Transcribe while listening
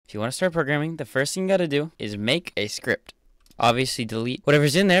If you want to start programming, the first thing you got to do is make a script. Obviously, delete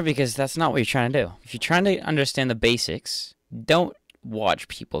whatever's in there because that's not what you're trying to do. If you're trying to understand the basics, don't watch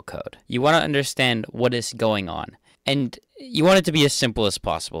people code. You want to understand what is going on, and you want it to be as simple as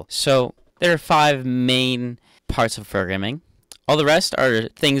possible. So there are 5 main parts of programming. All the rest are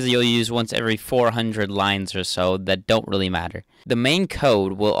things that you'll use once every 400 lines or so that don't really matter. The main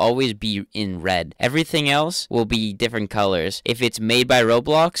code will always be in red. Everything else will be different colors. If it's made by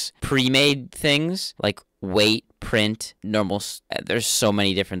Roblox, pre-made things like wait, print, normal, there's so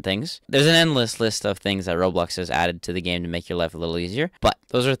many different things. There's an endless list of things that Roblox has added to the game to make your life a little easier, but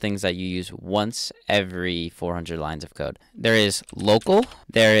those are things that you use once every 400 lines of code. There is local,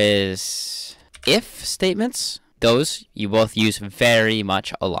 there is if statements. Those you both use very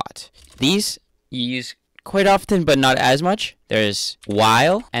much a lot. These you use quite often, but not as much. There's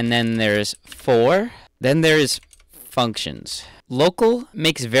while, and then there's for. Then there's functions. Local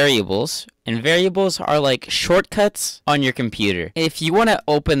makes variables, and variables are like shortcuts on your computer. If you want to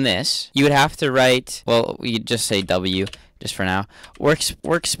open this, you would have to write, well, we just say W, just for now.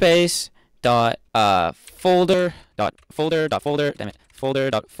 Workspace dot folder dot folder dot folder. Damn it.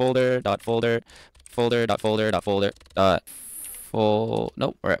 Folder dot folder dot folder. Folder.folder.folder.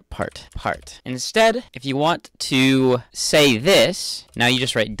 Nope, we're at part. Instead, if you want to say this, now you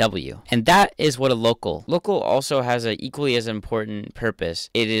just write W. And that is what a local. Local also has an equally as important purpose.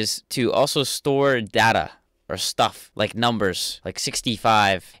 It is to also store data or stuff like numbers, like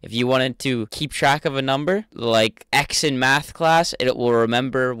 65. If you wanted to keep track of a number, like X in math class, it will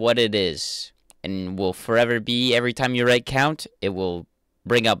remember what it is and will forever be, every time you write count, it will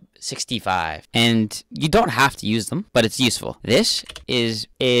bring up 65, and you don't have to use them, but it's useful. This is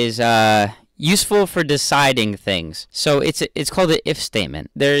useful for deciding things. So it's called an if statement.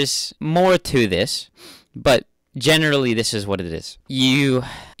 There's more to this, but generally this is what it is.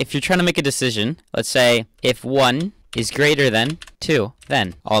 If you're trying to make a decision, let's say if 1 is greater than 2,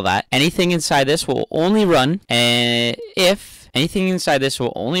 then all that. Anything inside this will only run Anything inside this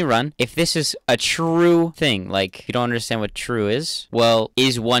will only run if this is a true thing. Like, you don't understand what true is? Well,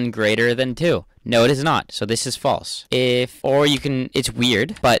 is 1 greater than 2? No, it is not. So this is false. It's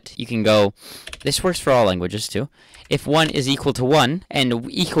weird, but you can go, this works for all languages too. If 1 is equal to 1, and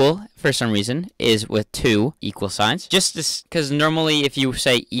equal, for some reason, is with 2 equal signs. Just this, because normally if you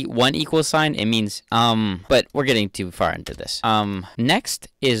say 1 equal sign, it means, but we're getting too far into this. Next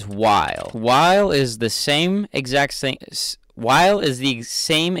is while. While is the same exact thing. While is the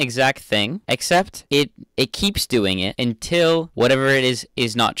same exact thing, except it keeps doing it until whatever it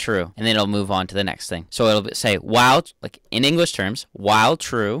is not true, and then it'll move on to the next thing. So it'll say while, like in English terms, while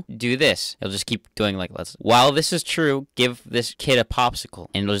true, do this. It'll just keep doing like, while this is true, give this kid a popsicle,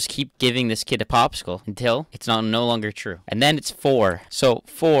 and it'll just keep giving this kid a popsicle until it's no longer true. And then it's for. So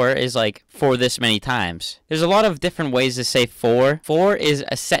for is like for this many times. There's a lot of different ways to say for. For is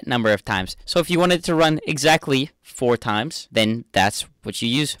a set number of times. So if you wanted to run exactly 4 times, then that's what you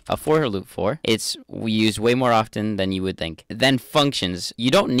use a for loop for. We use way more often than you would think. Then functions. You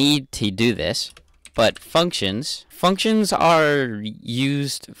don't need to do this, but functions are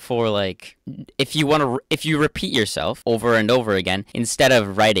used for, like, if you repeat yourself over and over again instead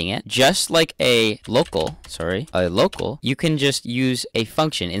of writing it, just like a local, you can just use a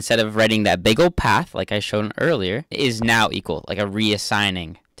function instead of writing that big old path like I showed earlier is now equal, like a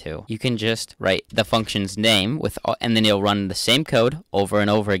reassigning. You can just write the function's name and then it'll run the same code over and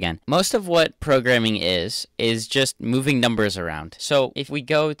over again. Most of what programming is just moving numbers around. So if we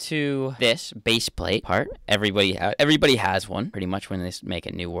go to this base plate part, everybody has one pretty much when they make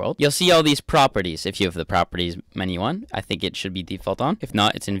a new world. You'll see all these properties. If you have the properties menu on, I think it should be default on. If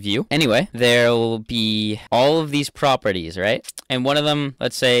not, it's in view. Anyway, there will be all of these properties, right? And one of them,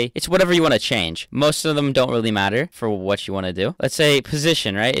 let's say, it's whatever you want to change. Most of them don't really matter for what you want to do. Let's say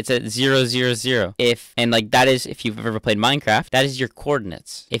position, right? It's at 0, 0, 0. If you've ever played Minecraft, that is your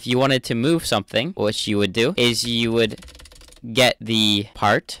coordinates. If you wanted to move something, what you would do is you would get the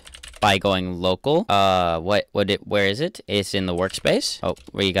part by going local. Where is it? It's in the workspace. Oh,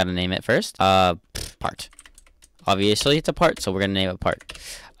 where you gotta name it first. Part. Obviously, it's a part, so we're gonna name it part.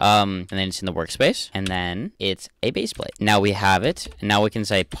 And then it's in the workspace, and then it's a base plate. Now we have it, and now we can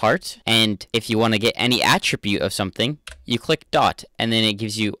say part, and if you want to get any attribute of something, you click dot, and then it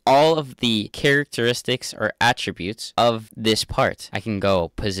gives you all of the characteristics or attributes of this part. I can go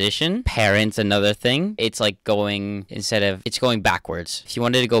position, parent, another thing. It's like it's going backwards. If you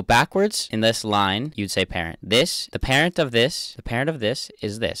wanted to go backwards in this line, you'd say parent. The parent of this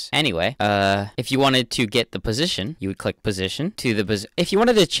is this. Anyway, if you wanted to get the position, you would click position to the if you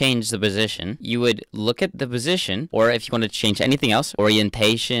wanted to change the position, you would look at the position, or if you want to change anything else,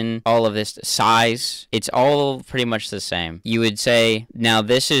 orientation, all of this, size, it's all pretty much the same. You would say, now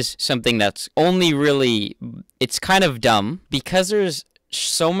this is something that's only really, it's kind of dumb because there's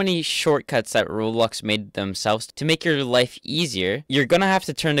so many shortcuts that Roblox made themselves to make your life easier. You're gonna have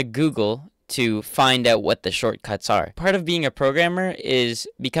to turn to Google to find out what the shortcuts are. Part of being a programmer is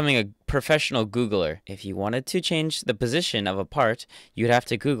becoming a professional Googler. If you wanted to change the position of a part, you'd have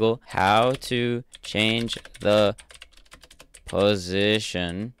to Google how to change the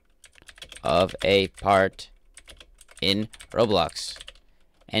position of a part in Roblox.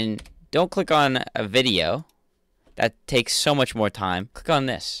 And don't click on a video. That takes so much more time. Click on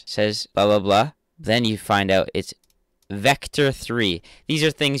this. It says blah, blah, blah. Then you find out it's vector 3. These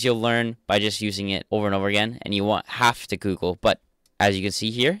are things you'll learn by just using it over and over again, and you won't have to Google. But as you can see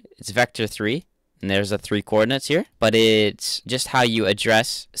here, it's vector 3, and there's the 3 coordinates here. But it's just how you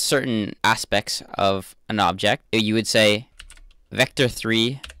address certain aspects of an object. You would say vector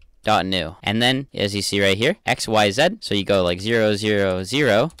 3 dot new, and then as you see right here, x, y, z. So you go like 0, 0,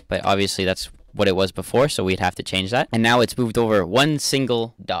 0, but obviously that's what it was before, so we'd have to change that. And now it's moved over one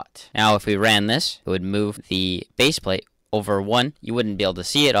single dot. Now if we ran this, it would move the base plate over 1. You wouldn't be able to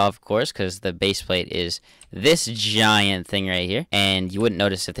see it, of course, because the base plate is this giant thing right here, and you wouldn't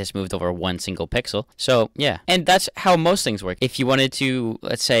notice if this moved over one single pixel. So yeah, and that's how most things work. If you wanted to,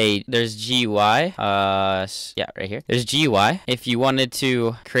 let's say there's GUI, yeah, right here, there's GUI. If you wanted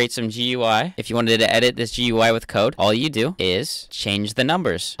to create some GUI, if you wanted to edit this GUI with code, all you do is change the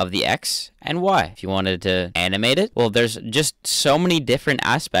numbers of the X and Y. If you wanted to animate it, well, there's just so many different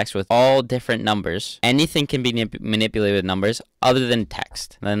aspects with all different numbers. Anything can be manipulated with numbers other than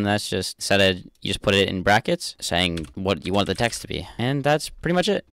text. Then that's just, you just put it in brackets saying what you want the text to be. And that's pretty much it.